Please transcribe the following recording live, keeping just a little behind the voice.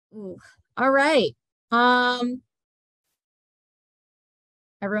All right.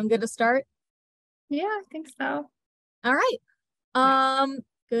 Everyone good to start? Yeah, I think so. All right.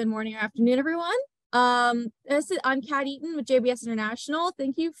 Good morning or afternoon, everyone. I'm Kat Eaton with JBS International.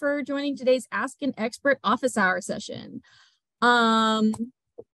 Thank you for joining today's Ask an Expert office hour session. So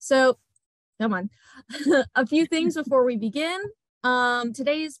come on. A few things before we begin.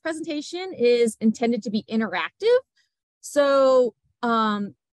 Today's presentation is intended to be interactive. So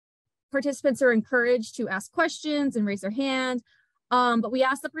participants are encouraged to ask questions and raise their hand. But we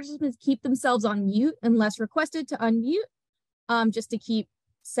ask the participants keep themselves on mute unless requested to unmute, just to keep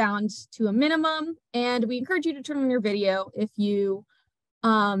sound to a minimum. And we encourage you to turn on your video if you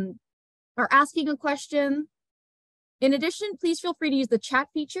are asking a question. In addition, please feel free to use the chat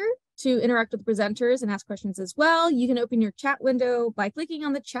feature to interact with the presenters and ask questions as well. You can open your chat window by clicking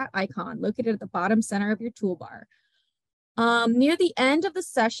on the chat icon located at the bottom center of your toolbar. Near the end of the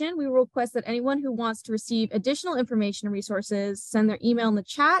session, we will request that anyone who wants to receive additional information and resources send their email in the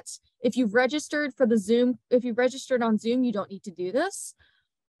chat. If you've registered for the Zoom, if you've registered on Zoom, you don't need to do this.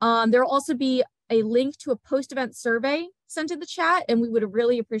 There will also be a link to a post-event survey sent in the chat, and we would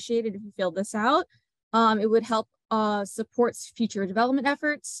really appreciate it if you fill this out. It would help support future development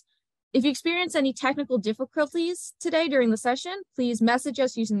efforts. If you experience any technical difficulties today during the session, please message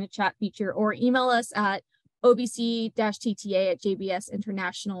us using the chat feature or email us at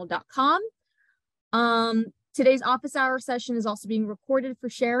obc-tta@jbsinternational.com. Today's office hour session is also being recorded for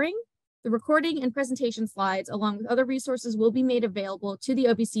sharing. The recording and presentation slides, along with other resources, will be made available to the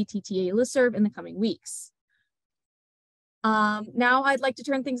OBC TTA listserv in the coming weeks. Now I'd like to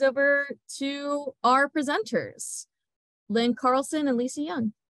turn things over to our presenters, Lynn, Carlson, and Leisa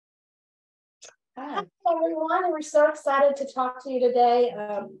Young. Hi everyone, and we're so excited to talk to you today.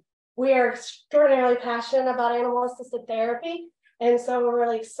 We are extraordinarily passionate about animal-assisted therapy, and so we're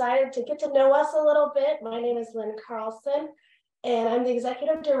really excited to get to know us a little bit. My name is Lynn Carlson, and I'm the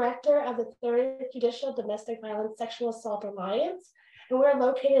Executive Director of the 30th Judicial Domestic Violence Sexual Assault Alliance, and we're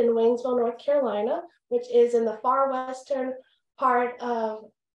located in Waynesville, North Carolina, which is in the far western part of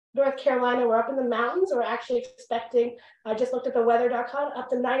North Carolina. We're up in the mountains. We're actually expecting, I just looked at the weather.com, up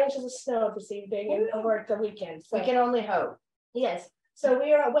to 9 inches of snow this evening and over the weekend. So we can only hope. Yes. So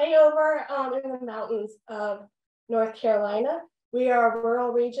we are way over in the mountains of North Carolina. We are a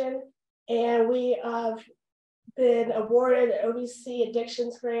rural region, and we have been awarded an OBC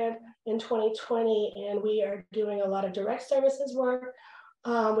Addictions Grant in 2020, and we are doing a lot of direct services work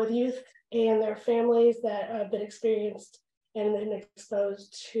with youth and their families that have been experienced and been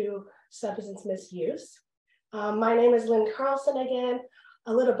exposed to substance misuse. My name is Lynn Carlson again.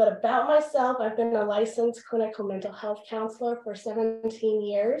 A little bit about myself. I've been a licensed clinical mental health counselor for 17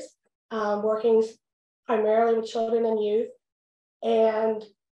 years, working primarily with children and youth, and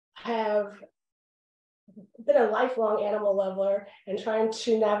have been a lifelong animal lover and trying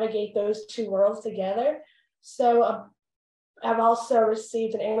to navigate those two worlds together. So I've also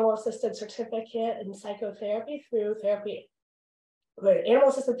received an animal-assisted certificate in psychotherapy through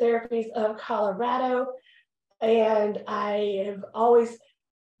Animal-Assisted Therapies of Colorado, and I have always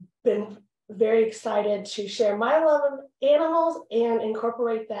been very excited to share my love of animals and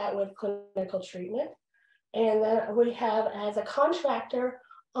incorporate that with clinical treatment. And then we have, as a contractor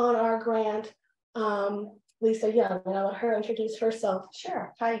on our grant, Leisa Young, and I'll let her introduce herself.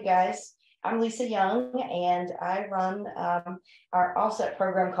 Sure. Hi, you guys. I'm Leisa Young, and I run our offset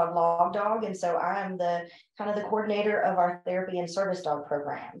program called Log Dog, and so I am the kind of the coordinator of our therapy and service dog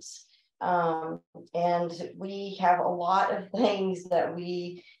programs. And we have a lot of things that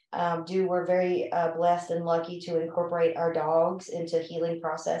we do. We're very blessed and lucky to incorporate our dogs into healing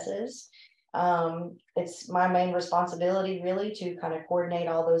processes. It's my main responsibility really to kind of coordinate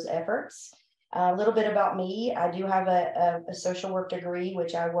all those efforts. A little bit about me. I do have a social work degree,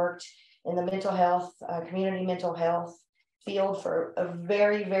 which I worked in the mental health, community mental health field for a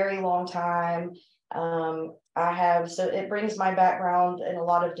very, very long time. So it brings my background in a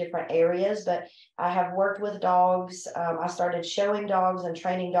lot of different areas, but I have worked with dogs. I started showing dogs and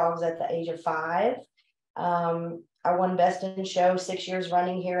training dogs at the age of 5. I won Best in Show 6 years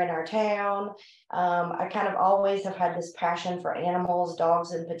running here in our town. I kind of always have had this passion for animals,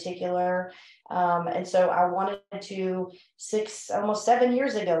 dogs in particular. And so I wanted to, almost 7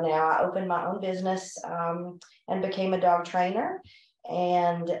 years ago now, I opened my own business and became a dog trainer.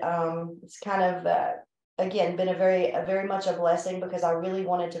 And it's kind of, again, been a very much a blessing, because I really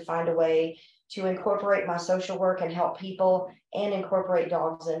wanted to find a way to incorporate my social work and help people and incorporate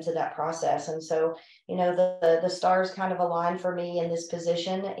dogs into that process. And so, you know, the stars kind of aligned for me in this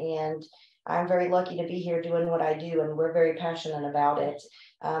position, and I'm very lucky to be here doing what I do, and we're very passionate about it.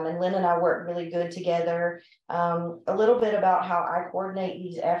 And Lynn and I work really good together. A little bit about how I coordinate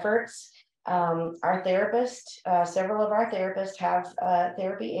these efforts. Our therapist, several of our therapists have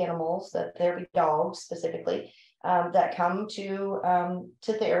therapy animals, that therapy dogs specifically, that come to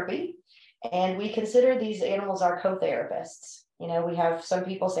therapy. And we consider these animals our co-therapists. You know, we have some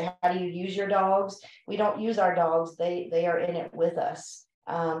people say, how do you use your dogs? We don't use our dogs. They are in it with us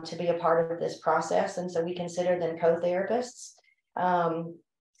to be a part of this process. And so we consider them co-therapists.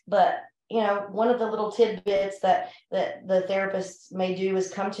 But, you know, one of the little tidbits that the therapists may do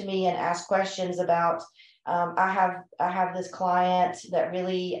is come to me and ask questions about, I have this client that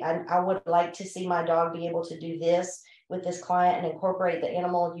really, I would like to see my dog be able to do this with this client and incorporate the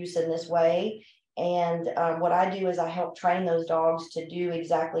animal use in this way. And what I do is I help train those dogs to do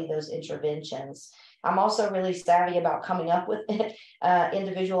exactly those interventions. I'm also really savvy about coming up with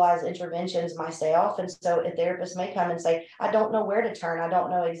individualized interventions myself. And so a therapist may come and say, I don't know where to turn. I don't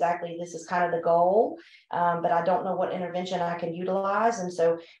know exactly, this is kind of the goal, but I don't know what intervention I can utilize. And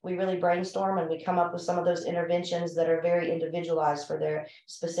so we really brainstorm and we come up with some of those interventions that are very individualized for their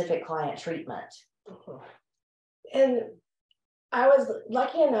specific client treatment. And I was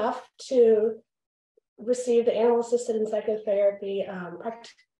lucky enough to receive the animal assisted in psychotherapy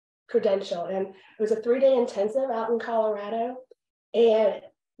credential, and it was a 3-day intensive out in Colorado, and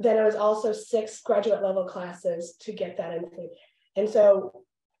then it was also 6 graduate level classes to get that into. And so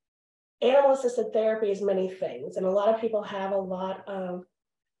animal assisted therapy is many things, and a lot of people have a lot of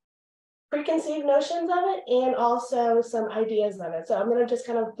preconceived notions of it and also some ideas of it. So I'm going to just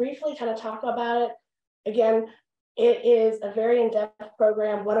kind of briefly kind of talk about it. Again, it is a very in-depth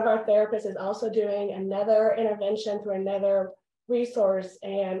program. One of our therapists is also doing another intervention through another resource,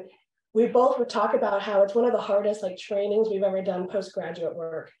 and we both would talk about how it's one of the hardest trainings we've ever done postgraduate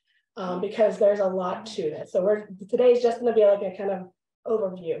work, because there's a lot to this. So today's just going to be like a kind of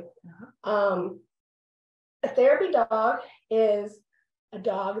overview. A therapy dog is a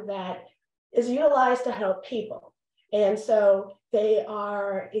dog that is utilized to help people. And so they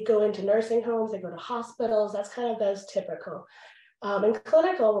go into nursing homes, they go to hospitals, that's kind of those typical. In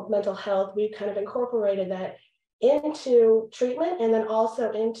clinical mental health, we kind of incorporated that into treatment and then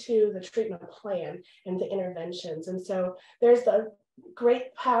also into the treatment plan and the interventions. And so there's the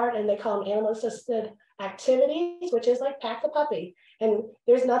great part, and they call them animal assisted activities, which is like Pat the Puppy. And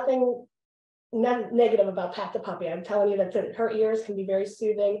there's nothing negative about Pat the Puppy. I'm telling you that her ears can be very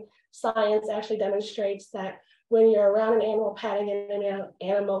soothing. Science actually demonstrates that when you're around an animal, patting an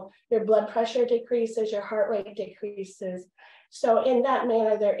animal, your blood pressure decreases, your heart rate decreases. So in that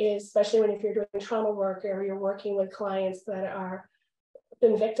manner, there is, especially if you're doing trauma work or you're working with clients that are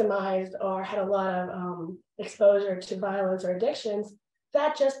been victimized or had a lot of exposure to violence or addictions,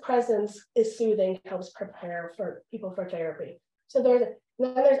 that just presence is soothing, helps prepare for people for therapy. So then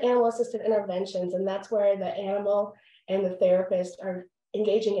there's animal assisted interventions, and that's where the animal and the therapist are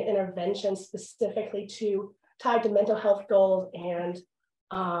engaging in interventions specifically tied to mental health goals and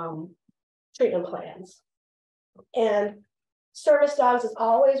treatment plans. And service dogs is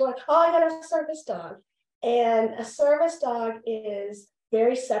always like, oh, I got a service dog. And a service dog is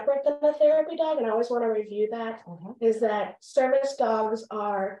very separate than a therapy dog. And I always want to review that, is that service dogs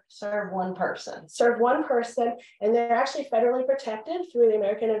serve one person, and they're actually federally protected through the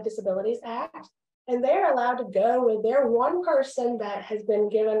American with Disabilities Act. And they're allowed to go with their one person that has been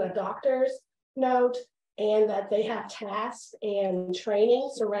given a doctor's note, and that they have tasks and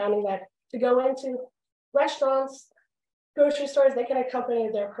training surrounding that to go into restaurants, grocery stores. They can accompany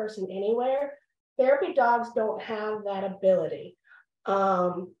their person anywhere. Therapy dogs don't have that ability.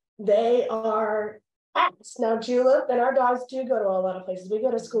 They are acts. Now, Julep and our dogs do go to a lot of places. We go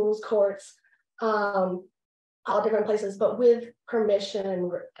to schools, courts, all different places, but with permission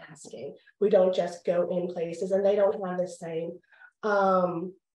and asking. We don't just go in places, and they don't have the same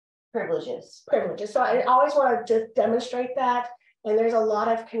privileges. So I always want to just demonstrate that. And there's a lot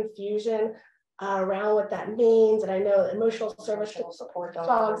of confusion around what that means. And I know emotional support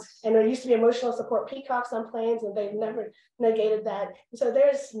dogs, and there used to be emotional support peacocks on planes, and they've never negated that. And so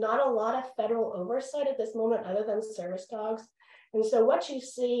there's not a lot of federal oversight at this moment other than service dogs. And so what you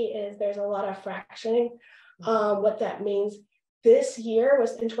see is there's a lot of fractioning. What that means this year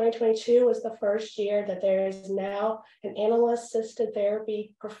was in 2022 was the first year that there is now an animal assisted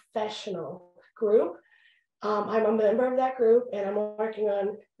therapy professional group. I'm a member of that group, and I'm working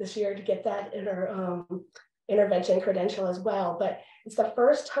on this year to get that intervention credential as well. But it's the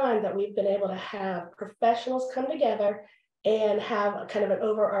first time that we've been able to have professionals come together and have a kind of an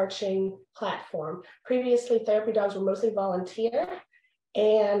overarching platform. Previously, therapy dogs were mostly volunteer,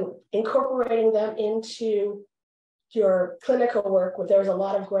 and incorporating them into your clinical work, where there's a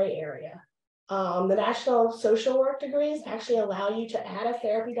lot of gray area. The National Social Work degrees actually allow you to add a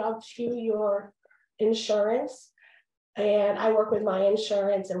therapy dog to your insurance. And I work with my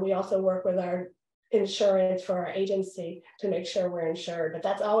insurance, and we also work with our insurance for our agency to make sure we're insured. But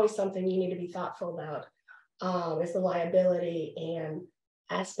that's always something you need to be thoughtful about, is the liability and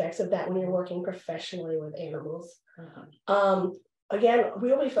aspects of that when you're working professionally with animals. Again,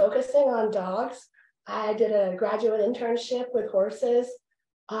 we'll be focusing on dogs. I did a graduate internship with horses,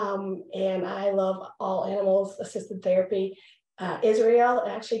 and I love all animals assisted therapy. Israel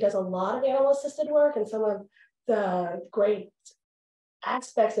actually does a lot of animal assisted work, and some of the great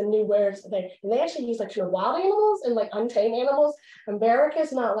aspects and new words they actually use like wild animals and like untamed animals. America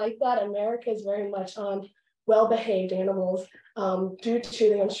is not like that. America is very much on well-behaved animals due to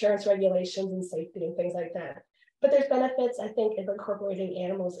the insurance regulations and safety and things like that. But there's benefits, I think, of incorporating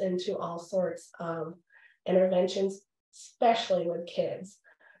animals into all sorts of interventions, especially with kids.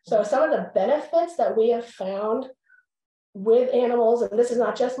 So some of the benefits that we have found with animals, and this is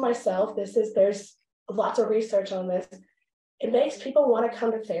not just myself, there's lots of research on this, it makes people want to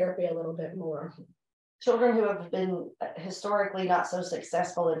come to therapy a little bit more. Children who have been historically not so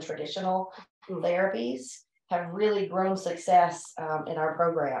successful in traditional therapies have really grown success in our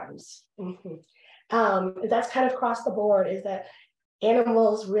programs. That's kind of across the board, is that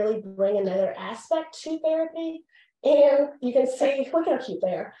animals really bring another aspect to therapy. And you can see, look how cute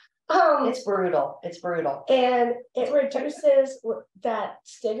they are. It's brutal. It's brutal. And it reduces that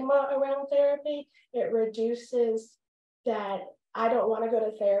stigma around therapy. It reduces that I don't want to go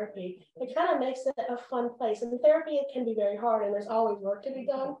to therapy. It kind of makes it a fun place. And therapy, it can be very hard, and there's always work to be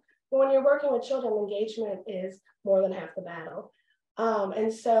done. But when you're working with children, engagement is more than half the battle.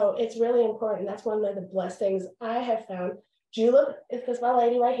 And so it's really important. That's one of the blessings I have found. Julep is my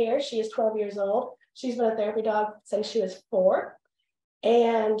lady right here. She is 12 years old. She's been a therapy dog since she was 4.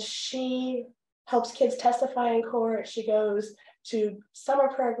 And she helps kids testify in court. She goes to summer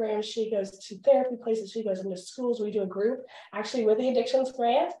programs. She goes to therapy places. She goes into schools. We do a group actually with the Addictions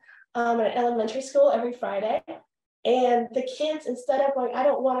Grant at an elementary school every Friday. And the kids, instead of going, I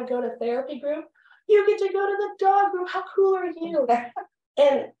don't want to go to therapy group, you get to go to the dog group. How cool are you?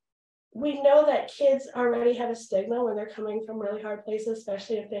 And we know that kids already have a stigma when they're coming from really hard places,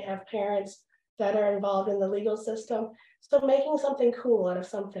 especially if they have parents that are involved in the legal system. So making something cool out of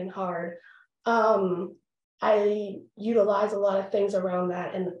something hard. I utilize a lot of things around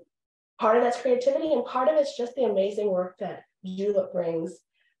that. And part of that's creativity, and part of it's just the amazing work that Julep brings.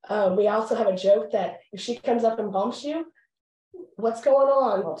 We also have a joke that if she comes up and bumps you, what's going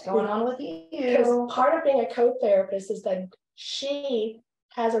on? What's going on with you? Because part of being a co-therapist is that she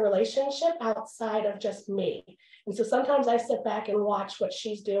has a relationship outside of just me. And so sometimes I sit back and watch what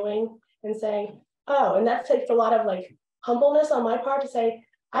she's doing and saying, oh, and that takes a lot of like humbleness on my part to say,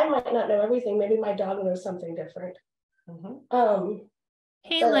 I might not know everything. Maybe my dog knows something different.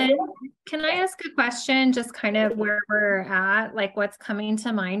 Hey, Lynn, can I ask a question? Just kind of where we're at, like what's coming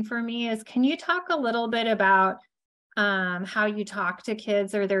to mind for me is, can you talk a little bit about how you talk to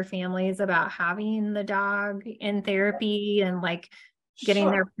kids or their families about having the dog in therapy and like getting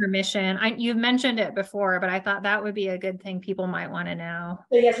their permission? You've mentioned it before, but I thought that would be a good thing people might want to know.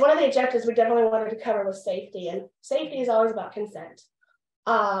 So yes, one of the objectives we definitely wanted to cover was safety, and safety is always about consent.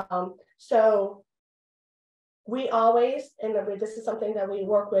 So we always, and this is something that we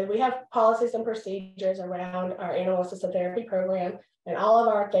work with, we have policies and procedures around our animal assisted therapy program, and all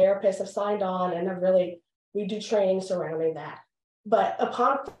of our therapists have signed on and have really, we do training surrounding that. But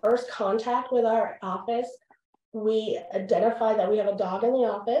upon first contact with our office, we identify that we have a dog in the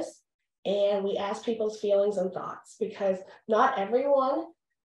office, and we ask people's feelings and thoughts, because not everyone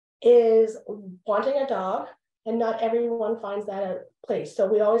is wanting a dog, and not everyone finds that a place.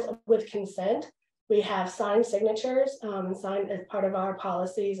 So we always, with consent, we have signed signatures and signed as part of our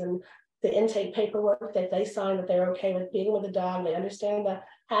policies and the intake paperwork that they sign that they're okay with being with a dog. They understand the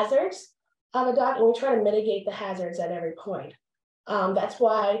hazards of a dog, and we try to mitigate the hazards at every point. That's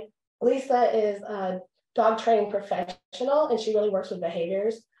why Leisa is a dog training professional, and she really works with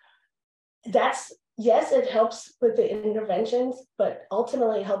behaviors. That's, yes, it helps with the interventions, but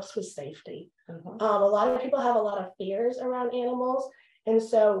ultimately it helps with safety. A lot of people have a lot of fears around animals. And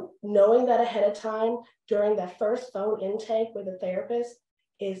so knowing that ahead of time during that first phone intake with a therapist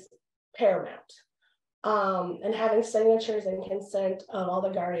is paramount. And having signatures and consent of all the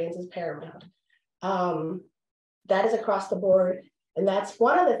guardians is paramount. That is across the board. And that's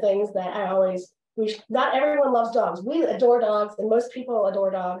one of the things that I always, not everyone loves dogs. We adore dogs, and most people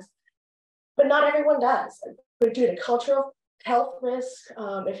adore dogs, but not everyone does. But due to cultural health risk,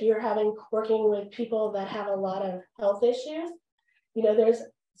 if you're working with people that have a lot of health issues, you know, there's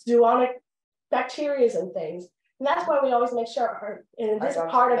zoonotic bacteria and things. And that's why we always make sure, and this is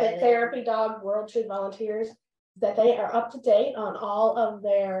part of the Therapy Dog World Tree Volunteers, that they are up to date on all of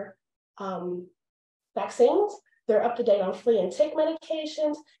their vaccines. They're up to date on flea and tick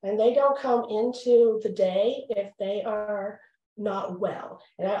medications, and they don't come into the day if they are not well.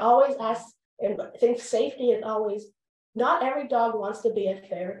 And I always ask, and I think safety is always, not every dog wants to be a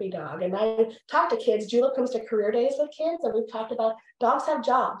therapy dog. And I talk to kids, Julep comes to career days with kids, and we've talked about dogs have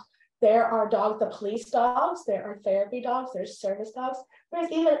jobs. There are dogs, the police dogs, there are therapy dogs, there's service dogs,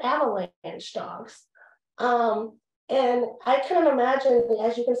 there's even avalanche dogs. And I couldn't imagine,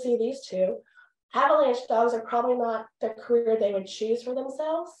 as you can see these two, avalanche dogs are probably not the career they would choose for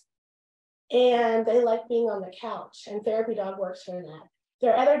themselves. And they like being on the couch, and therapy dog works for that.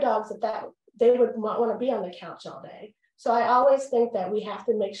 There are other dogs that they would not want to be on the couch all day. So I always think that we have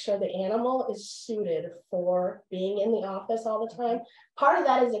to make sure the animal is suited for being in the office all the time. Part of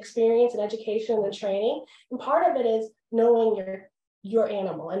that is experience and education and training. And part of it is knowing your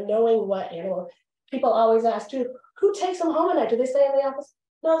animal and knowing what animal. People always ask, who takes them home at night? Do they stay in the office?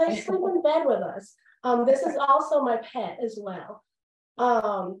 No, they sleep in bed with us. This is also my pet as well.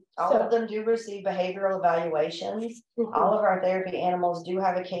 All of them do receive behavioral evaluations. All of our therapy animals do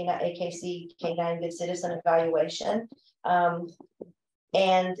have a AKC, Canine Good Citizen evaluation.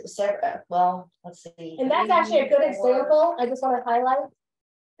 And so, well, let's see. And that's actually a good example. I just want to highlight,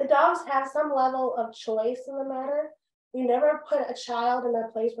 the dogs have some level of choice in the matter. We never put a child in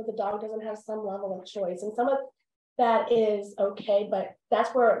a place where the dog doesn't have some level of choice. And some of that is okay, but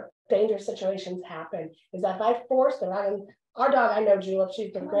that's where dangerous situations happen, is that if I force them, our dog, I know Julep,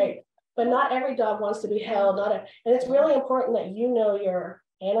 she's been great, but not every dog wants to be held. And it's really important that you know your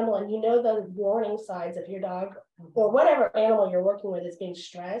animal and you know the warning signs of your dog or whatever animal you're working with is being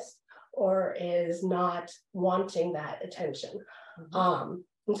stressed or is not wanting that attention.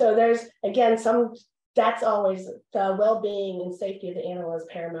 And so there's, again, that's always the well-being and safety of the animal is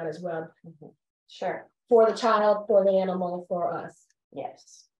paramount as well. Sure. For the child, for the animal, for us.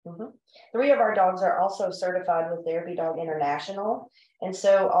 Yes. 3 of our dogs are also certified with Therapy Dog International. And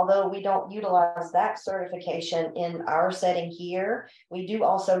so although we don't utilize that certification in our setting here, we do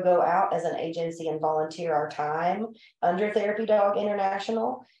also go out as an agency and volunteer our time under Therapy Dog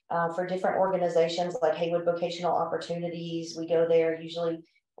International for different organizations like Haywood Vocational Opportunities. We go there usually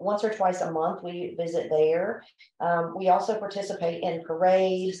once or twice a month. We visit there. We also participate in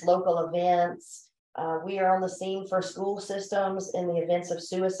parades, local events. We are on the scene for school systems in the events of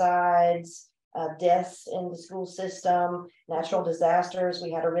suicides, deaths in the school system, natural disasters.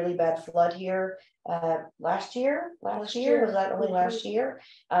 We had a really bad flood here last year. Was that only last year?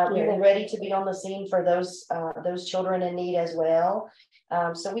 We were ready to be on the scene for those children in need as well.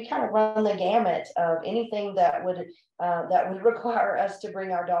 So we kind of run the gamut of anything that would require us to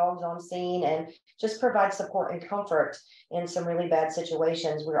bring our dogs on scene and just provide support and comfort in some really bad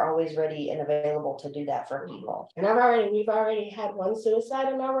situations. We're always ready and available to do that for people. And we've already had one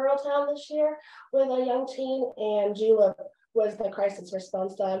suicide in our rural town this year with a young teen, and Julep was the crisis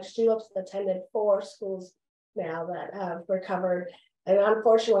response dog. Julep's attended 4 schools now that have recovered. And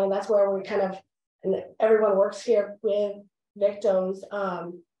unfortunately, that's where we and everyone works here with victims.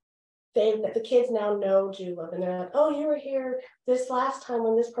 The kids now know Julep, and they're like, oh, you were here this last time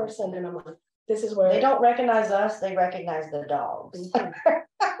when this person, and I'm like, this is where they don't recognize us, they recognize the dogs.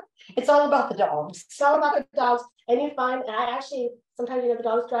 It's all about the dogs. It's all about the dogs. And you find, and I actually, sometimes, the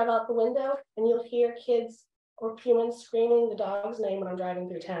dogs drive out the window and you'll hear kids or humans screaming the dog's name when I'm driving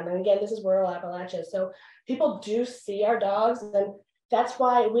through town. And again, this is rural Appalachia. So people do see our dogs, and that's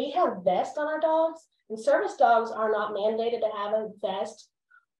why we have vests on our dogs. And service dogs are not mandated to have a vest.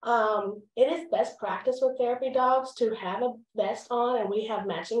 It is best practice with therapy dogs to have a vest on, and we have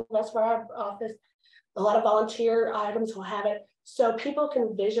matching vests for our office. A lot of volunteer items will have it, so people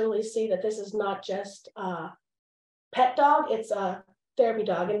can visually see that this is not just a pet dog, it's a therapy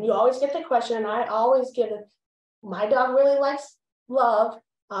dog. And you always get the question, and I always give it, my dog really likes love.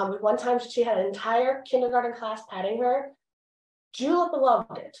 One time she had an entire kindergarten class patting her. Julep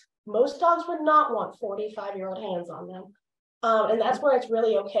loved it. Most dogs would not want 45-year-old hands on them. And that's where it's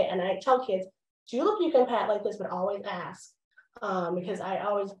really okay. And I tell kids, Julep, you can pat like this, but always ask. Because I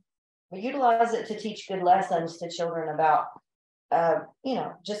always utilize it to teach good lessons to children about,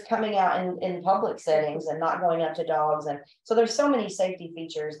 just coming out in public settings and not going up to dogs. And so there's so many safety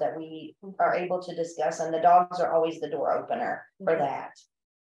features that we are able to discuss, and the dogs are always the door opener for that.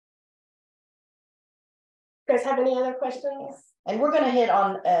 You guys have any other questions? Yeah. And we're going to hit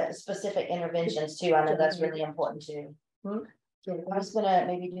on specific interventions too. I know that's really important too. I'm just gonna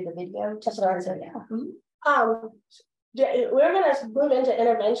maybe do the video to start. So yeah. We're gonna move into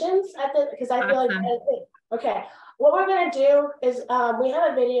interventions at the because I feel like okay. What we're gonna do is we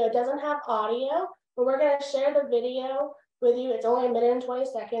have a video. It doesn't have audio, but we're gonna share the video with you. It's only 1 minute and 20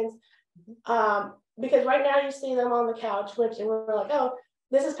 seconds. Because right now you see them on the couch, which and we're like, oh,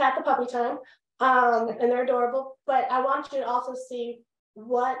 this is Pat the puppy time, and they're adorable. But I want you to also see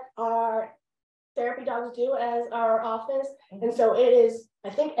what our therapy dogs do as our office, and so it is. I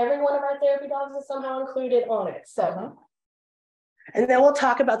think every one of our therapy dogs is somehow included on it. So, and then we'll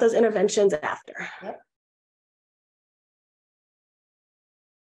talk about those interventions after. Yep.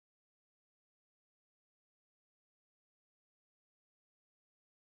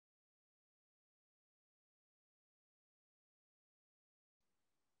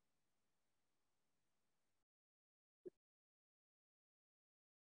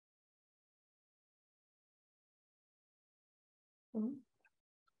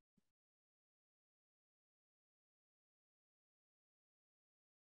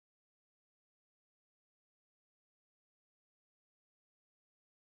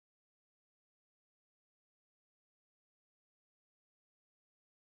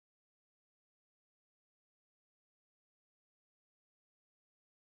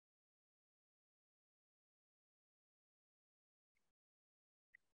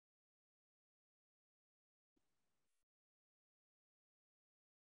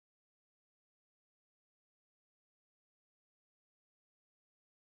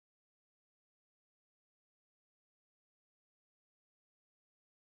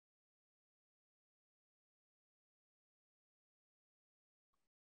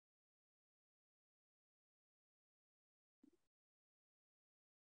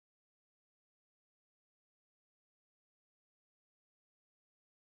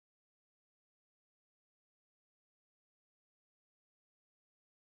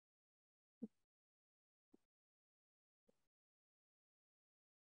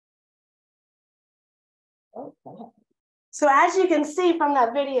 So as you can see from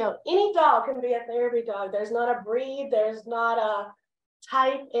that video, any dog can be a therapy dog. There's not a breed, there's not a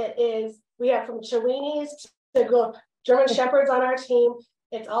type. It is, we have from Chihuahuas to German Shepherds on our team.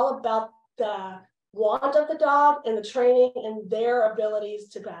 It's all about the want of the dog and the training and their abilities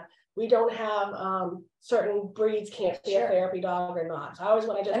to that. We don't have certain breeds can't be a therapy dog or not. So I always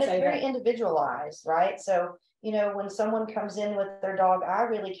want to just say it's very individualized, right? So, you know, when someone comes in with their dog, I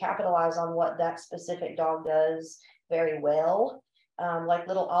really capitalize on what that specific dog does very well. Like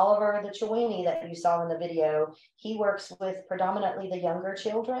little Oliver, the Chihuahua that you saw in the video, he works with predominantly the younger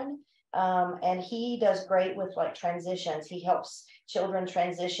children. And he does great with like transitions. He helps children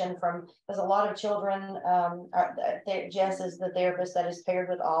transition from, there's a lot of children, Jess is the therapist that is paired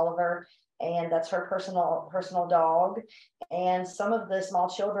with Oliver, and that's her personal dog. And some of the small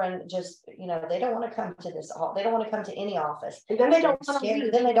children just, you know, they don't want to come to this, they don't want to come to any office. And then they don't want to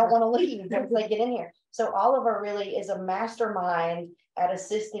leave. Then they don't want to leave once they get in here. So Oliver really is a mastermind at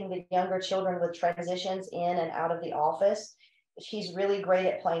assisting the younger children with transitions in and out of the office. She's really great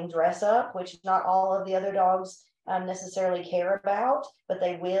at playing dress up, which not all of the other dogs necessarily care about, but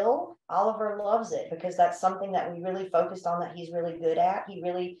they will. Oliver loves it because that's something that we really focused on, that he's really good at. He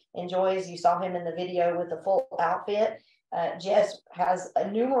really enjoys. You saw him in the video with the full outfit. Jess has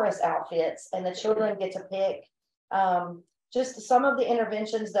numerous outfits, and the children get to pick just some of the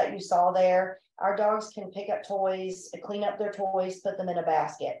interventions that you saw there. Our dogs can pick up toys, clean up their toys, put them in a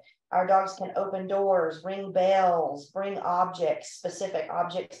basket. Our dogs can open doors, ring bells, bring objects, specific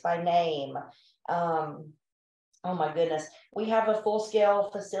objects by name. Oh my goodness. We have a full-scale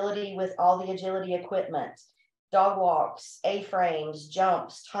facility with all the agility equipment, dog walks, A-frames,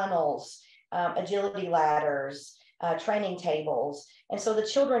 jumps, tunnels, agility ladders, training tables. And so the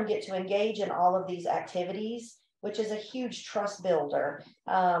children get to engage in all of these activities, which is a huge trust builder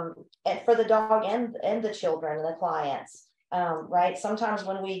and for the dog and the children and the clients. Right. Sometimes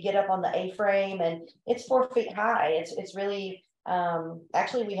when we get up on the A-frame and it's 4 feet high, it's really,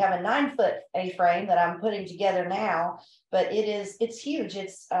 actually we have a 9-foot A-frame that I'm putting together now, but it's huge.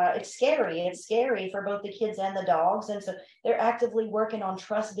 It's scary. It's scary for both the kids and the dogs. And so they're actively working on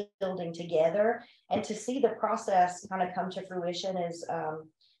trust building together, and to see the process kind of come to fruition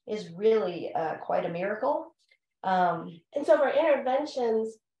is really quite a miracle. And so for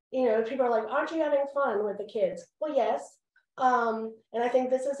interventions, you know, people are like, aren't you having fun with the kids? Well, yes. And I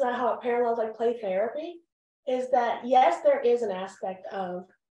think this is how it parallels like play therapy, is that yes, there is an aspect of,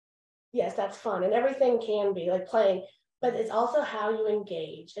 yes, that's fun, and everything can be like playing, but it's also how you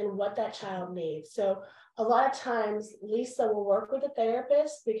engage and what that child needs. So a lot of times Leisa will work with a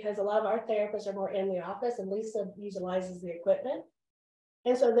therapist because a lot of our therapists are more in the office and Leisa utilizes the equipment.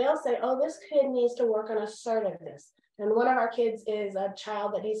 And so they'll say, oh, this kid needs to work on assertiveness. And one of our kids is a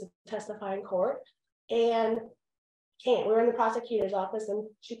child that needs to testify in court and can't. We're in the prosecutor's office and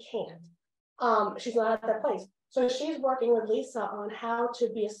she can't. She's not at that place. So she's working with Leisa on how to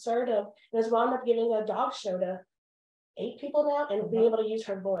be assertive and has wound up giving a dog show to 8 people now and being able to use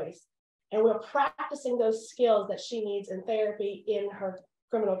her voice. And we're practicing those skills that she needs in therapy in her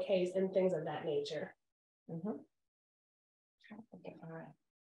criminal case and things of that nature.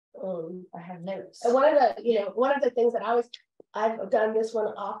 I have notes. And one of the things that I've done this one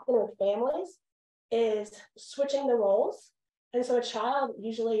often with families is switching the roles. And so a child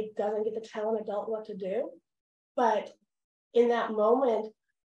usually doesn't get to tell an adult what to do. But in that moment,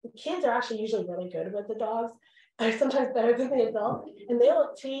 the kids are actually usually really good with the dogs, sometimes better than the adult. And they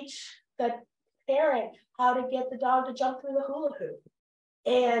will teach that parent how to get the dog to jump through the hula hoop.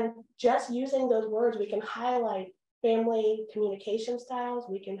 And just using those words, we can highlight family communication styles.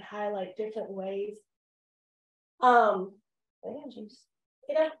 We can highlight different ways.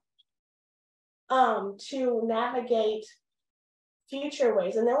 To navigate future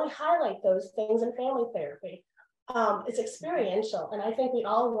ways. And then we highlight those things in family therapy. It's experiential. And I think we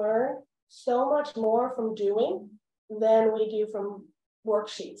all learn so much more from doing than we do from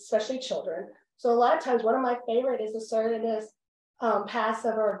worksheets, especially children. So a lot of times, one of my favorite is assertiveness,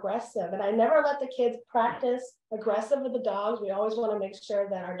 passive or aggressive. And I never let the kids practice aggressive with the dogs. We always want to make sure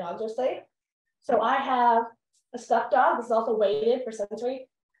that our dogs are safe. So I have a stuffed dog. This is also weighted for sensory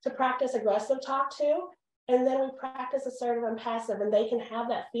to practice aggressive talk to. And then we practice assertive and passive, and they can have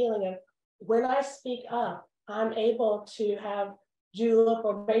that feeling of when I speak up, I'm able to have Julep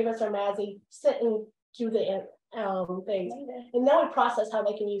or Mavis or Mazzy sit and do the things. And then we process how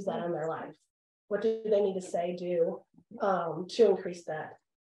they can use that in their life. What do they need to say, do to increase that?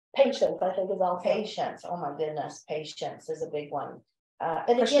 Patience, I think, is also. Patience, oh my goodness, patience is a big one.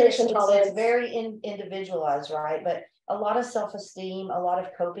 And again, it's very individualized, right? But a lot of self-esteem, a lot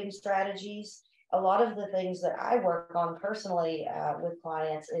of coping strategies, a lot of the things that I work on personally with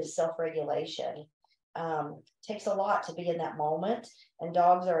clients is self-regulation. Takes a lot to be in that moment, and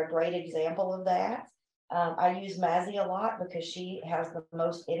dogs are a great example of that. I use Mazzy a lot because she has the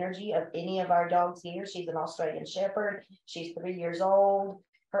most energy of any of our dogs here. She's an Australian Shepherd. She's 3 years old.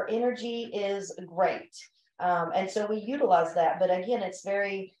 Her energy is great. And so we utilize that. But again,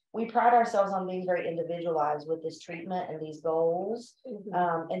 we pride ourselves on being very individualized with this treatment and these goals.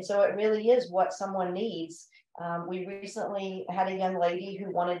 And so it really is what someone needs. We recently had a young lady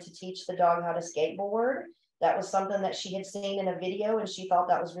who wanted to teach the dog how to skateboard. That was something that she had seen in a video and she thought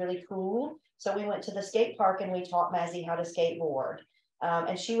that was really cool. So we went to the skate park and we taught Mazzy how to skateboard.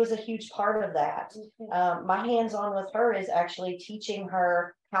 And she was a huge part of that. My hands-on with her is actually teaching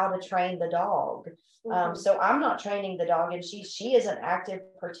her how to train the dog. So I'm not training the dog, and she is an active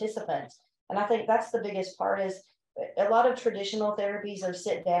participant. And I think that's the biggest part is a lot of traditional therapies are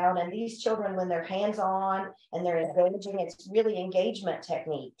sit down, and these children, when they're hands-on and they're engaging, it's really engagement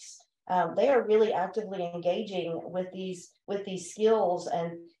techniques. They are really actively engaging with these skills,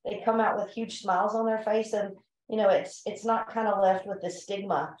 and they come out with huge smiles on their face. And it's not kind of left with the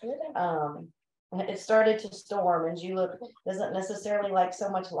stigma. It started to storm, and Julep doesn't necessarily like so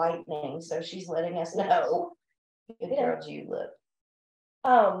much lightning, so she's letting us know. Good girl, Julep.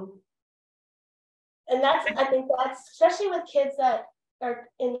 And I think that's especially with kids that are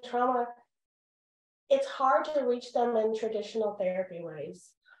in trauma, it's hard to reach them in traditional therapy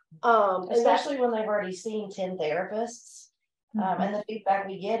ways. Especially when they've already seen 10 therapists. And the feedback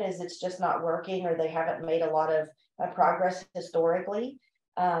we get is it's just not working, or they haven't made a lot of progress historically.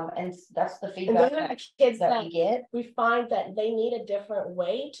 And that's the feedback that we get. We find that they need a different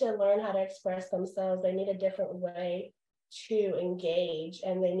way to learn how to express themselves. They need a different way to engage,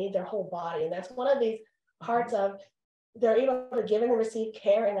 and they need their whole body. And that's one of these parts of they're able to give and receive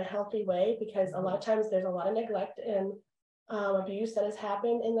care in a healthy way, because a lot of times there's a lot of neglect and abuse that has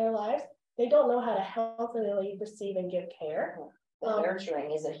happened in their lives. They don't know how to healthily receive and give care.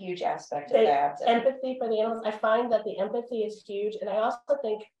 Nurturing is a huge aspect of that. Empathy for the animals. I find that the empathy is huge. And I also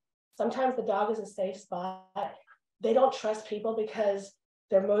think sometimes the dog is a safe spot. They don't trust people because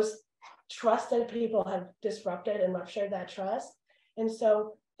their most trusted people have disrupted and ruptured that trust. And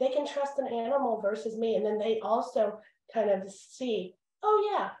so they can trust an animal versus me. And then they also kind of see,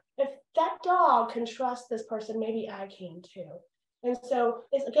 oh yeah, if that dog can trust this person, maybe I can too. And so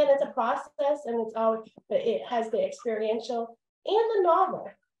it's a process, and it has the experiential and the novel.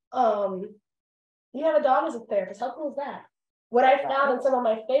 you have a dog as a therapist. How cool is that? What I found in some of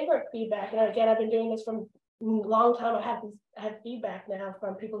my favorite feedback, and again, I've been doing this from a long time. I have feedback now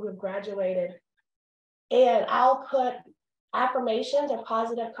from people who have graduated, and I'll put affirmations or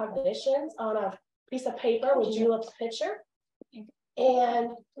positive cognitions on a piece of paper with Julep's picture,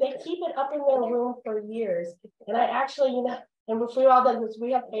 and they keep it up in their room for years. And I actually, and before all this,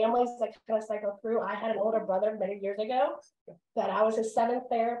 we have families that kind of cycle through. I had an older brother many years ago that I was his 7th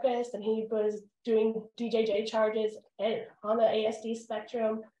therapist, and he was doing DJJ charges on the ASD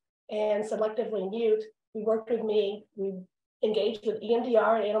spectrum and selectively mute. He worked with me. We engaged with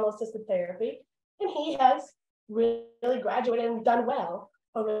EMDR and animal assisted therapy, and he has really graduated and done well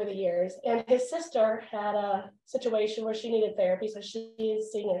over the years. And his sister had a situation where she needed therapy, so she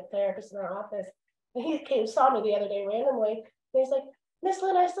is seeing a therapist in her office. And he saw me the other day randomly, and he's like, Miss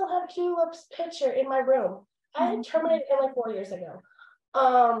Lynn, I still have Julep's picture in my room. I had terminated him like 4 years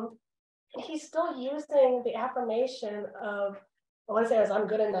ago. He's still using the affirmation of, I want to say it was, I'm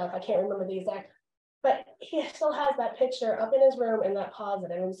good enough. I can't remember the exact, but he still has that picture up in his room and that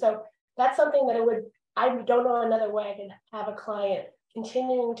positive. And so that's something that I don't know another way I can have a client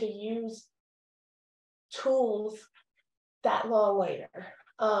continuing to use tools that long later.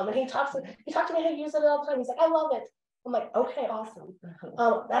 And he talked to me, he uses it all the time. He's like, I love it. I'm like, okay, awesome.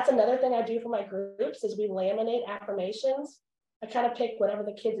 That's another thing I do for my groups is we laminate affirmations. I kind of pick whatever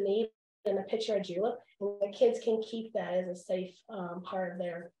the kids need in a picture of Julep, and the kids can keep that as a safe part of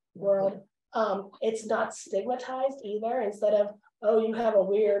their world. It's not stigmatized either. Instead of, oh, you have a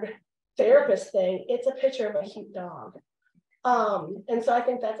weird therapist thing, it's a picture of a cute dog. And so I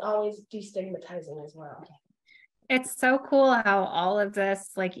think that's always destigmatizing as well. It's so cool how all of this,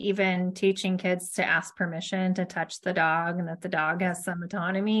 like even teaching kids to ask permission to touch the dog and that the dog has some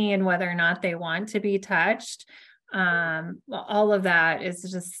autonomy and whether or not they want to be touched. All of that is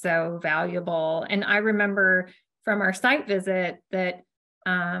just so valuable. And I remember from our site visit that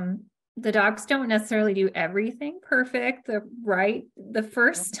the dogs don't necessarily do everything perfect the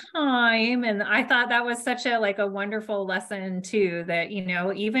first time. And I thought that was such a wonderful lesson too, that,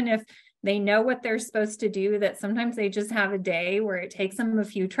 even if they know what they're supposed to do, that sometimes they just have a day where it takes them a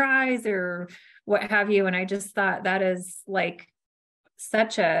few tries or what have you. And I just thought that is like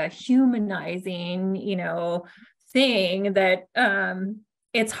such a humanizing, thing that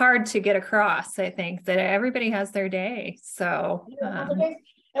it's hard to get across. I think that everybody has their day. So,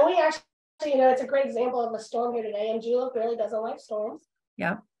 and we actually, it's a great example of a storm here today, and Julep really doesn't like storms.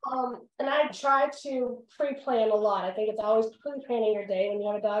 Yeah. And I try to pre-plan a lot. I think it's always pre-planning your day when you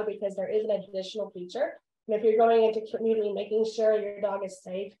have a dog, because there is an additional feature. And if you're going into community, making sure your dog is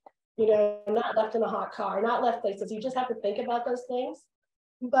safe, not left in a hot car, not left places. You just have to think about those things.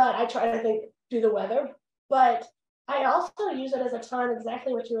 But I try to do the weather. But I also use it as a time,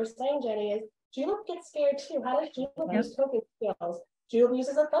 exactly what you were saying, Jenny, is Julep gets scared too. How does Julep use coping skills? Julep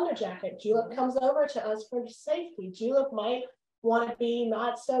uses a thunder jacket. Julep comes over to us for safety. Julep might want to be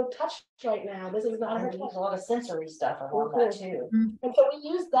not so touched right now. This is not her. There's a lot of sensory stuff around that too. And so we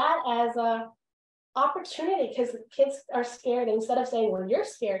use that as a opportunity, because kids are scared. Instead of saying, well, you're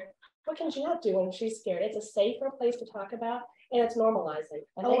scared, what can Julep do when she's scared? It's a safer place to talk about, and it's normalizing.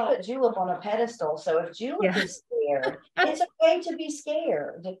 And they put Julep on a pedestal. So if Julep is scared, it's okay to be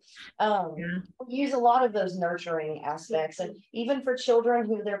scared. We use a lot of those nurturing aspects, and even for children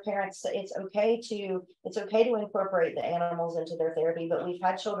who their parents, it's okay to incorporate the animals into their therapy. But we've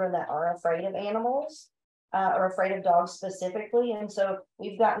had children that are afraid of animals or afraid of dogs specifically, and so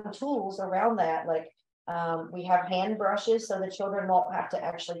we've gotten tools around that, like we have hand brushes, so the children won't have to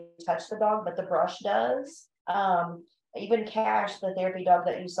actually touch the dog, but the brush does. Even Cash, the therapy dog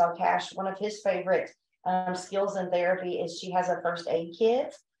that you saw, Cash, one of his favorite skills in therapy is she has a first aid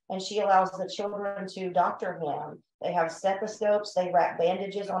kit, and she allows the children to doctor him. They have stethoscopes, they wrap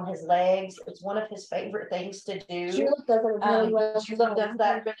bandages on his legs. It's one of his favorite things to do. Julep does it really well. Julep does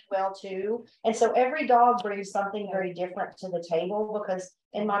that really well too. And so every dog brings something very different to the table, because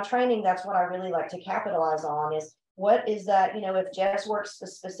in my training, that's what I really like to capitalize on is, what is that, if Jess works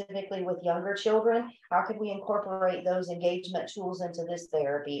specifically with younger children, how could we incorporate those engagement tools into this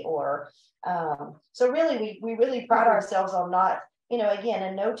therapy? Or so really, we really pride ourselves on not, again,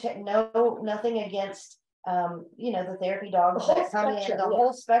 and nothing against the therapy dogs that come in, the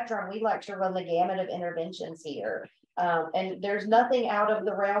whole spectrum. We like to run the gamut of interventions here, and there's nothing out of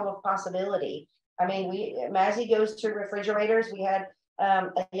the realm of possibility. I mean, Mazzy goes to refrigerators. We had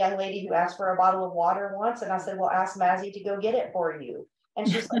a young lady who asked for a bottle of water once, and I said, well, ask Mazzy to go get it for you. And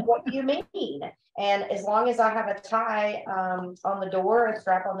she's like, what do you mean? And as long as I have a tie on the door, a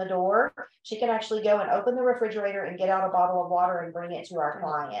strap on the door, she can actually go and open the refrigerator and get out a bottle of water and bring it to our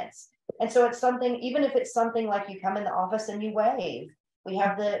clients. And so it's something, even if it's something like you come in the office and you wave, we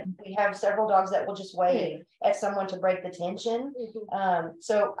have several dogs that will just wave at someone to break the tension.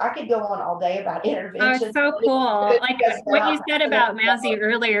 So I could go on all day about intervention. Oh, it's so cool. Like what you said about Mazzy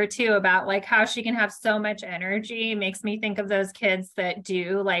earlier too, about like how she can have so much energy, makes me think of those kids that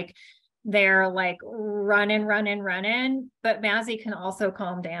do like, they're like running, but Mazzy can also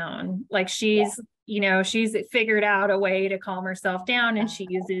calm down. Like she's, you know, she's figured out a way to calm herself down, and she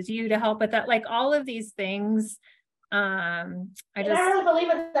uses you to help with that. Like all of these things. I really believe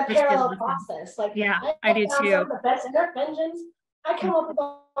in the parallel process. Like, yeah, I do too. Some of the best interventions I come up with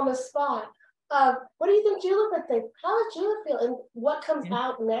on the spot. What do you think Julep would think? How does Julep feel? And what comes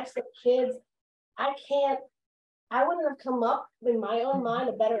out next with kids? I wouldn't have come up in my own mind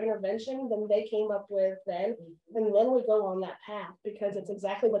a better intervention than they came up with then. And then we go on that path because it's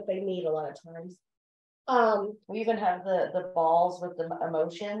exactly what they need a lot of times. We even have the balls with the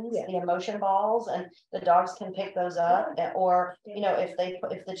emotions, the emotion balls, and the dogs can pick those up. Or, you know, if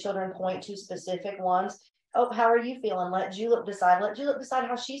the children point to specific ones, oh, how are you feeling? Let Julep decide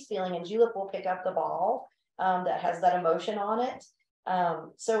how she's feeling, and Julep will pick up the ball that has that emotion on it.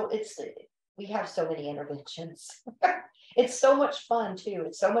 So we have so many interventions. It's so much fun too.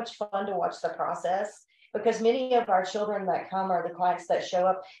 It's so much fun to watch the process, because many of our children that come, or the clients that show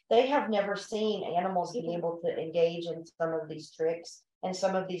up, they have never seen animals be able to engage in some of these tricks and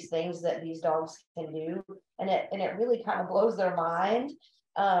some of these things that these dogs can do. And it really kind of blows their mind.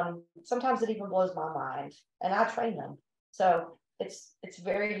 Sometimes it even blows my mind, and I train them. So it's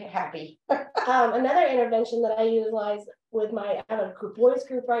very happy. Another intervention that I utilize with I have a boys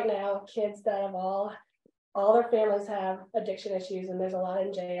group right now, kids that have all their families have addiction issues, and there's a lot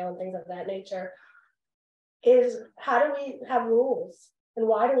in jail and things of that nature, is how do we have rules, and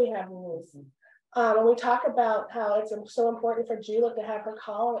why do we have rules? And we talk about how it's so important for Julep to have her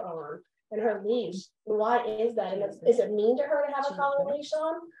collar on and her leash. And why is that? And is it mean to her to have a collar and leash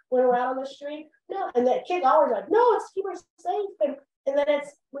on when we're out on the street? No. And the kids always like, no, it's keep her safe. And then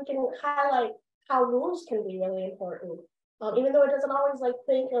we can highlight how rules can be really important. Even though it doesn't always like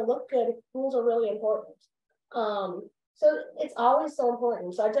think or look good, rules are really important. So it's always so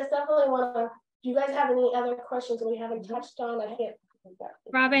important. So I just definitely want to, do you guys have any other questions that we haven't touched on? I can't.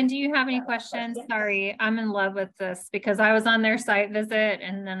 Robin, do you have any questions? Sorry, I'm in love with this because I was on their site visit,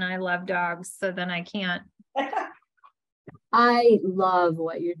 and then I love dogs, so then I can't. I love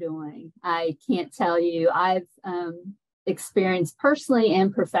what you're doing. I can't tell you. I've experienced personally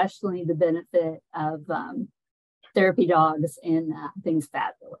and professionally the benefit of therapy dogs, and I think it's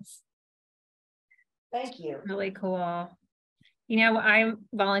fabulous. Thank you. Really cool. You know, I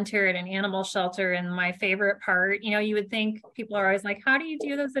volunteer at an animal shelter, and my favorite part, you know, you would think people are always like, how do you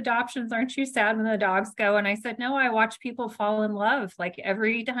do those adoptions? Aren't you sad when the dogs go? And I said, no, I watch people fall in love. Like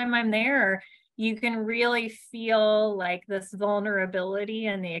every time I'm there, you can really feel like this vulnerability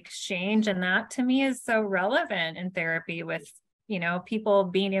and the exchange. And that to me is so relevant in therapy with, you know, people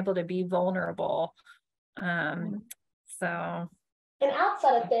being able to be vulnerable. And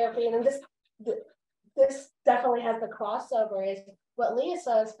outside of therapy, and this definitely has the crossover, is what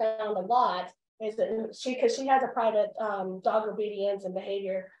Leisa has found a lot is that because she has a private dog obedience and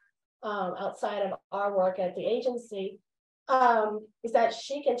behavior outside of our work at the agency, is that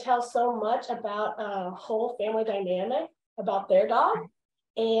she can tell so much about a whole family dynamic about their dog.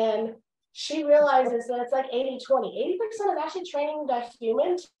 And she realizes that it's like 80-20. 80% is actually training the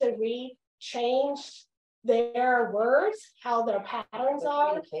human to change their words, how their patterns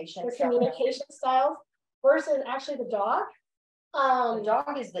are, their communication styles, versus actually the dog. The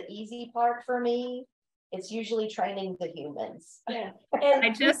dog is the easy part for me. It's usually training the humans. Yeah. And I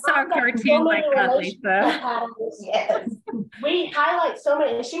just saw a cartoon like that, Leisa. Yes. We highlight so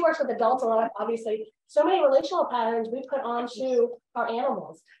many, and she works with adults a lot, obviously, so many relational patterns we put onto our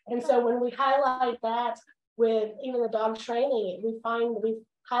animals. And so when we highlight that with even the dog training, we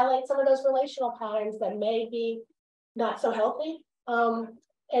highlight some of those relational patterns that may be not so healthy.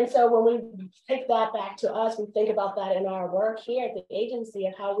 And so when we take that back to us, we think about that in our work here at the agency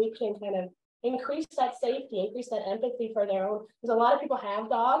of how we can kind of increase that safety, increase that empathy for their own. Because a lot of people have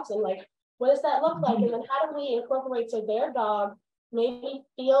dogs, and like, what does that look like? And then how do we incorporate so their dog maybe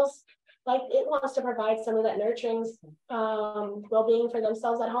feels like it wants to provide some of that nurturing well-being for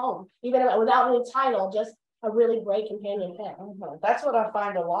themselves at home, even without any title, just a really great companion pet. That's what I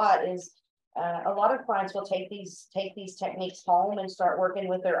find a lot is a lot of clients will take these techniques home and start working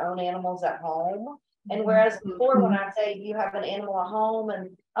with their own animals at home. And whereas before, when I say you have an animal at home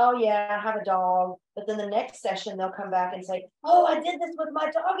and, oh yeah, I have a dog, but then the next session they'll come back and say, oh, I did this with my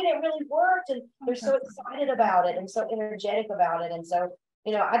dog and it really worked. And they're so excited about it and so energetic about it. And so,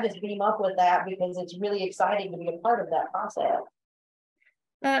 you know, I just beam up with that because it's really exciting to be a part of that process.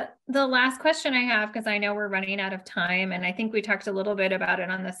 The last question I have, because I know we're running out of time, and I think we talked a little bit about it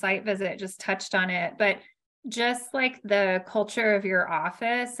on the site visit, just touched on it, but just like the culture of your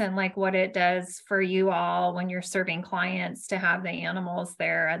office and like what it does for you all when you're serving clients to have the animals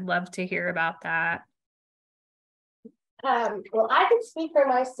there. I'd love to hear about that. Well, I can speak for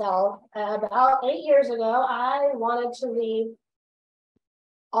myself. About 8 years ago, I wanted to leave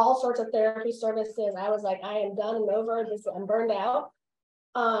all sorts of therapy services. I was like, I am done and over this. I'm burned out.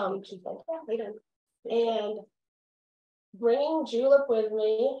 And bringing Julep with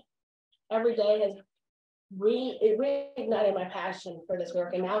me every day has reignited my passion for this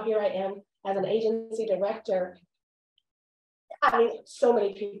work. And now here I am as an agency director, having so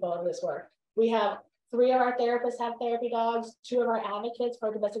many people in this work. We have 3 of our therapists have therapy dogs. 2 of our advocates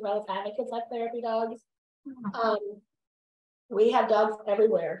for domestic violence advocates have therapy dogs. We have dogs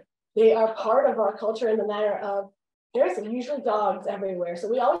everywhere. They are part of our culture in the matter of there's usually dogs everywhere. So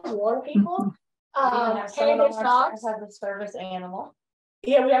we always warn people. Some of our dogs have a service animal.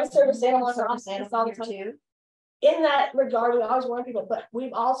 Yeah, we have a service animal in our office all the time too. In that regard, we always warn people, but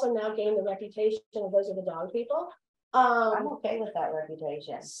we've also now gained the reputation of those are the dog people. I'm okay with that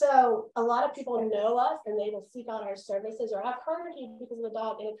reputation. So a lot of people know us and they will seek out our services or I've heard of you because of the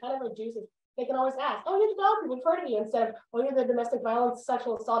dog, and it kind of reduces. They can always ask, oh, you're the dog, we've heard of you, instead of, oh, you're the domestic violence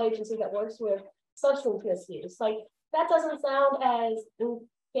sexual assault agency that works with substance misuse. Like that doesn't sound as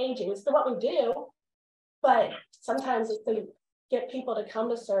engaging. It's still what we do, but sometimes it's to get people to come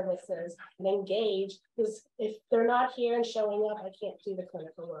to services and engage, because if they're not here and showing up, I can't do the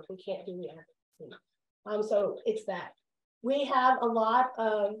clinical work. We can't do the advocacy. So it's that. We have a lot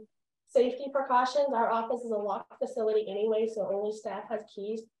of safety precautions. Our office is a locked facility anyway, so only staff has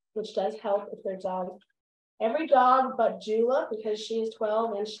keys, which does help if their dog. Every dog but Julep, because she is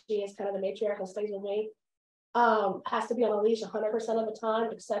 12 and she is kind of the matriarch and stays with me, has to be on a leash 100% of the time,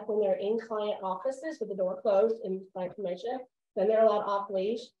 except when they're in client offices with the door closed and client permission. Then they're allowed off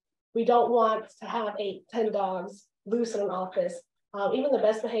leash. We don't want to have 8-10 dogs loose in an office. Even the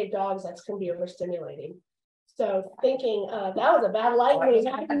best behaved dogs, that can be overstimulating. So thinking that was a bad lightning.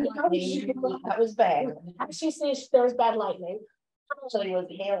 That was bad. She sees there was bad lightning. Actually, was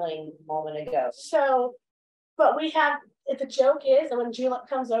hailing a moment ago. So, but we have. If the joke is, and when Julep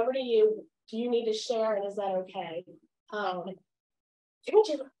comes over to you, do you need to share, and is that okay? Come here,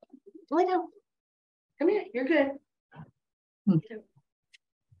 Julep. Lay down. Come here. You're good.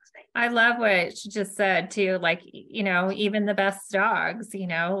 I love what she just said too, like, you know, even the best dogs, you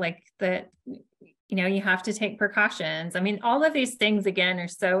know, like that, you know, you have to take precautions. I mean, all of these things again are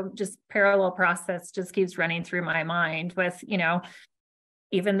so just parallel process just keeps running through my mind with, you know,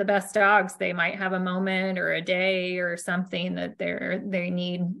 even the best dogs, they might have a moment or a day or something that they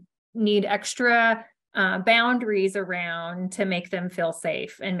need extra boundaries around to make them feel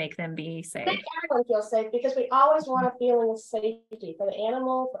safe and make them be safe. Make everyone feel safe, because we always want a feeling of safety for the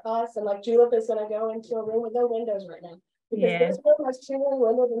animal, for us, and like Julep is going to go into a room with no windows right now because this room has 2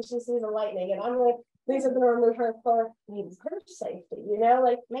 windows and she sees the lightning, and I'm like, Lisa's going to remove her for her safety, you know,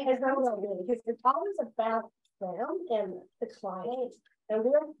 like because it's always about them and the client, and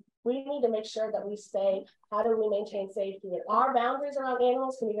we need to make sure that we say, how do we maintain safety? And our boundaries around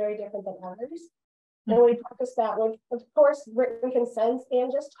animals can be very different than others. And we practice that with, of course, written consent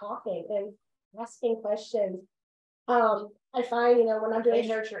and just talking and asking questions. I find, you know, when I'm doing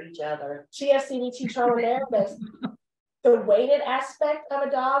nurture each other, GSCBT trauma narratives, the weighted aspect of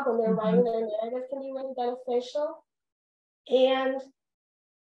a dog when they're writing their narrative can be really beneficial. And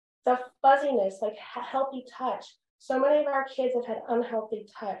the fuzziness, like healthy touch. So many of our kids have had unhealthy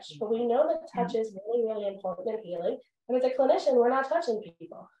touch, but we know that touch is really, really important in healing. And as a clinician, we're not touching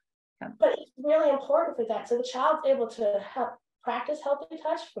people. But it's really important for that. So the child's able to help practice healthy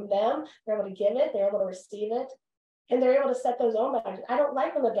touch from them. They're able to give it, they're able to receive it, and they're able to set those own boundaries. I don't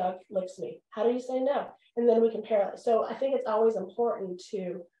like when the dog licks me. How do you say no? And then we compare it. So I think it's always important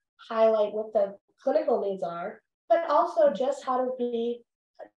to highlight what the clinical needs are, but also just how to be,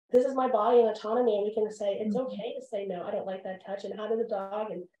 this is my body and autonomy, and we can say, it's okay to say no, I don't like that touch, and how did the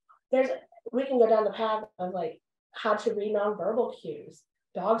dog, and we can go down the path of like how to read nonverbal cues.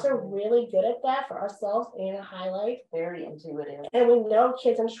 Dogs are really good at that for ourselves and a highlight. Very intuitive. And we know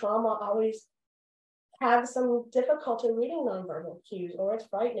kids in trauma always have some difficulty reading nonverbal cues, or it's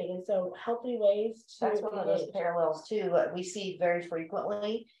frightening. And so healthy ways to. That's one of those parallels too. What we see very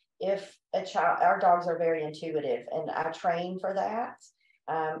frequently if a child, our dogs are very intuitive, and I train for that.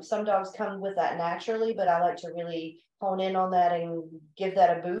 Some dogs come with that naturally, but I like to really hone in on that and give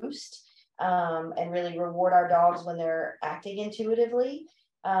that a boost, and really reward our dogs when they're acting intuitively.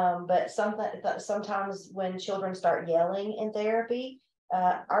 But sometimes when children start yelling in therapy,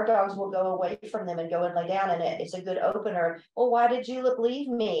 our dogs will go away from them and go and lay down, and it's a good opener. Well, why did Julep leave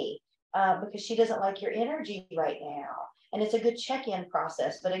me? Because she doesn't like your energy right now. And it's a good check-in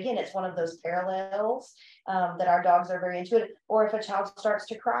process. But again, it's one of those parallels that our dogs are very intuitive. Or if a child starts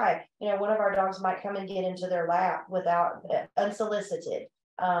to cry, one of our dogs might come and get into their lap without unsolicited.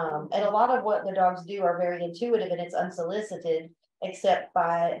 And a lot of what the dogs do are very intuitive, and it's unsolicited, except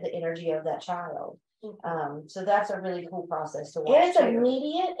by the energy of that child. So that's a really cool process to watch. And it's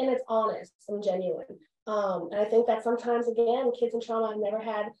immediate, and it's honest and genuine. And I think that sometimes, again, kids in trauma have never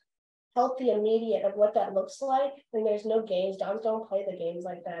had healthy immediate of what that looks like. And there's no games. Dogs don't play the games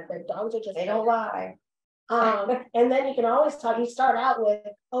like that. Their dogs are just, they don't lie. And then you can always talk. You start out with,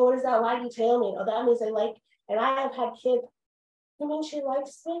 oh, what does that laggy tail mean? Oh, that means they like. And I have had kids, you mean she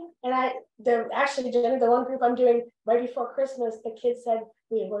likes me? And actually, Jenny, the one group I'm doing right before Christmas, the kids said,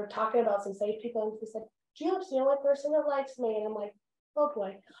 we were talking about some safe people, and they said, Julep's the only person that likes me. And I'm like, oh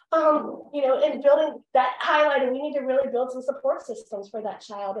boy. And building that highlighted, we need to really build some support systems for that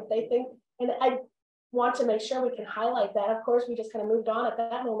child if they think, and I want to make sure we can highlight that. Of course, we just kind of moved on at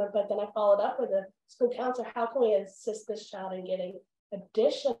that moment, but then I followed up with a school counselor. How can we assist this child in getting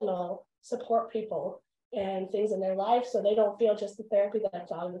additional support people and things in their life, so they don't feel just the therapy that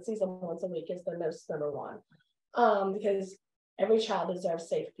dog that sees them once a week is the most number one, because every child deserves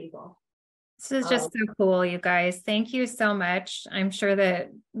safe people. This is just so cool, you guys. Thank you so much. I'm sure that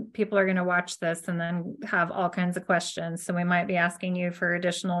people are going to watch this and then have all kinds of questions. So we might be asking you for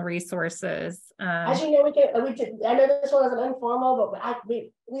additional resources. As you know, we could. I know this one was an informal, but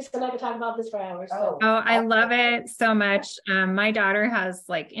Lisa and I could talk about this for hours. So. Oh, I love it so much. My daughter has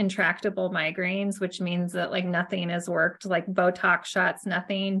like intractable migraines, which means that like nothing has worked, like Botox shots,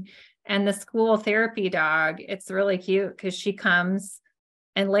 nothing. And the school therapy dog, it's really cute because she comes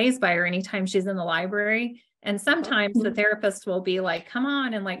and lays by her anytime she's in the library. And sometimes the therapist will be like, come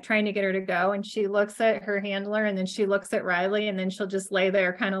on, and like trying to get her to go. And she looks at her handler, and then she looks at Riley, and then she'll just lay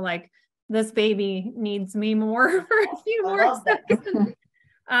there kind of like, this baby needs me more for a few more seconds.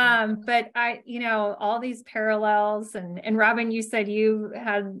 But all these parallels, and Robin, you said you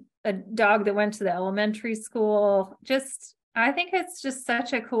had a dog that went to the elementary school. I think it's just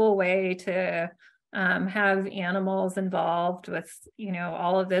such a cool way to have animals involved with,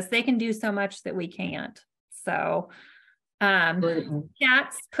 all of this. They can do so much that we can't. So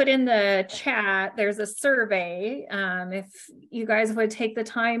Kat's put in the chat, there's a survey. If you guys would take the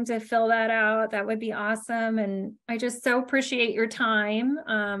time to fill that out, that would be awesome. And I just so appreciate your time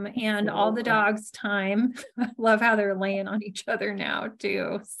and all the dogs' time. I love how they're laying on each other now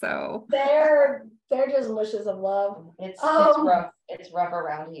too. So they're just mushes of love. It's rough. It's rough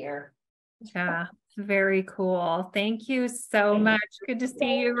around here. Yeah, very cool. Thank you so much. Good to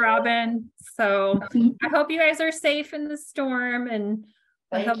see you, Robin. So I hope you guys are safe in the storm, and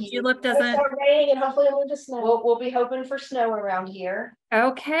I hope Julep doesn't rain, and hopefully we'll just snow. We'll be hoping for snow around here.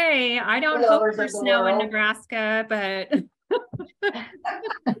 Okay, I don't hope for snow in Nebraska, but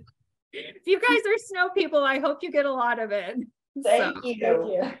if you guys are snow people, I hope you get a lot of it. Thank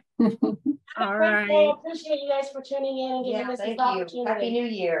you. All right. I appreciate you guys for tuning in and giving us this opportunity. Happy New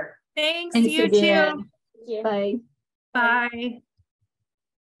Year. Thanks you too. Bye. Bye.